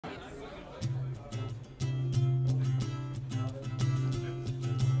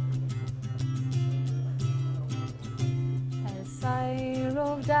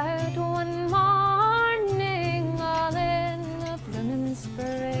moved out one morning, all in the blooming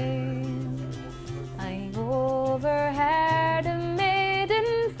spring. I overheard a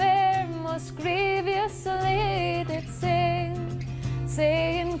maiden fair, most grievously did sing,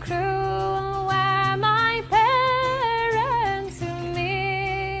 saying, cruel were my parents who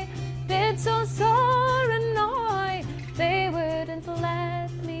me did so sore annoy. They wouldn't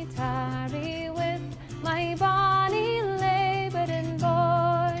let me tarry with my bonny Labouring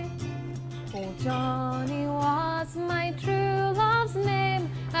boy. Oh, Johnny was my true love's name,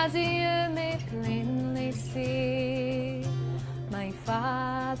 as you may plainly see. My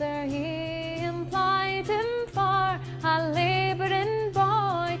father, he employed him for a labouring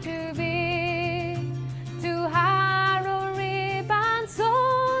boy to be, to harrow, reap and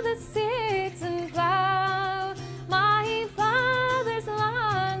sow the seeds and plough my father's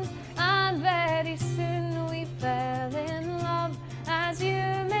land. And very soon we fell in love, as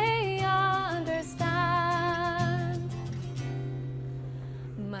you may understand.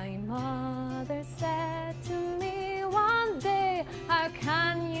 My mother said to me one day, how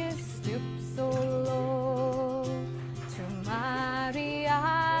can you stoop so low to marry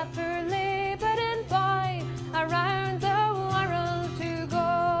a poor labouring boy around the world to go?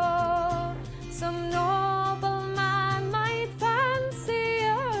 Some noble man might fancy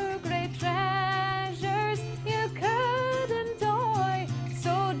your great treasures you could enjoy,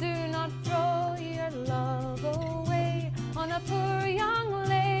 so do not throw your love away on a poor young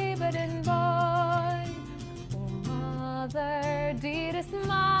labouring boy. Oh, mother, dearest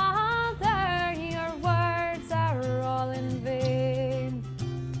mother, your words are all in vain.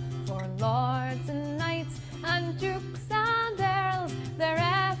 For lords and knights and dukes and earls, their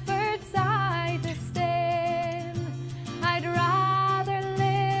efforts I disdain. I'd rather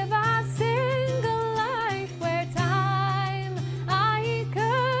live a single life where time I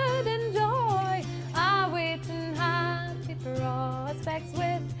could enjoy, awaiting happy prospects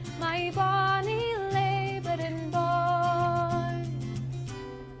with my bonny Labouring boy.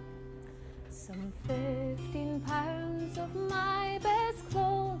 Some 15 pounds of my best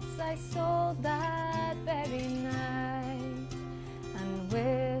clothes I sold that very night, and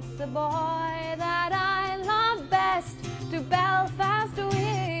with the boy that I love best to Belfast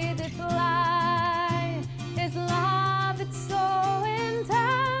we did fly. His love, it so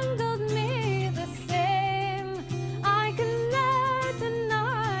entangled me the same, I can ne'er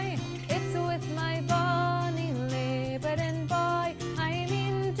deny. It's with my bonny Labouring boy I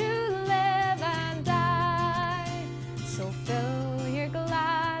mean to live and die. So fill your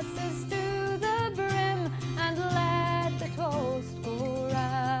glasses to the brim and let the toast go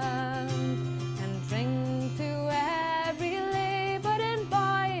round, and drink to every labouring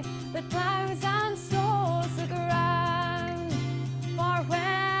boy that ploughs and sows the ground. For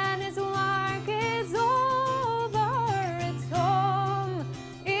when his work is over, it's home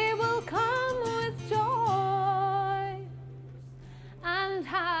he will come with joy. And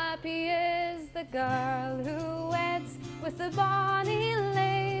happy is the girl who weds with the bonny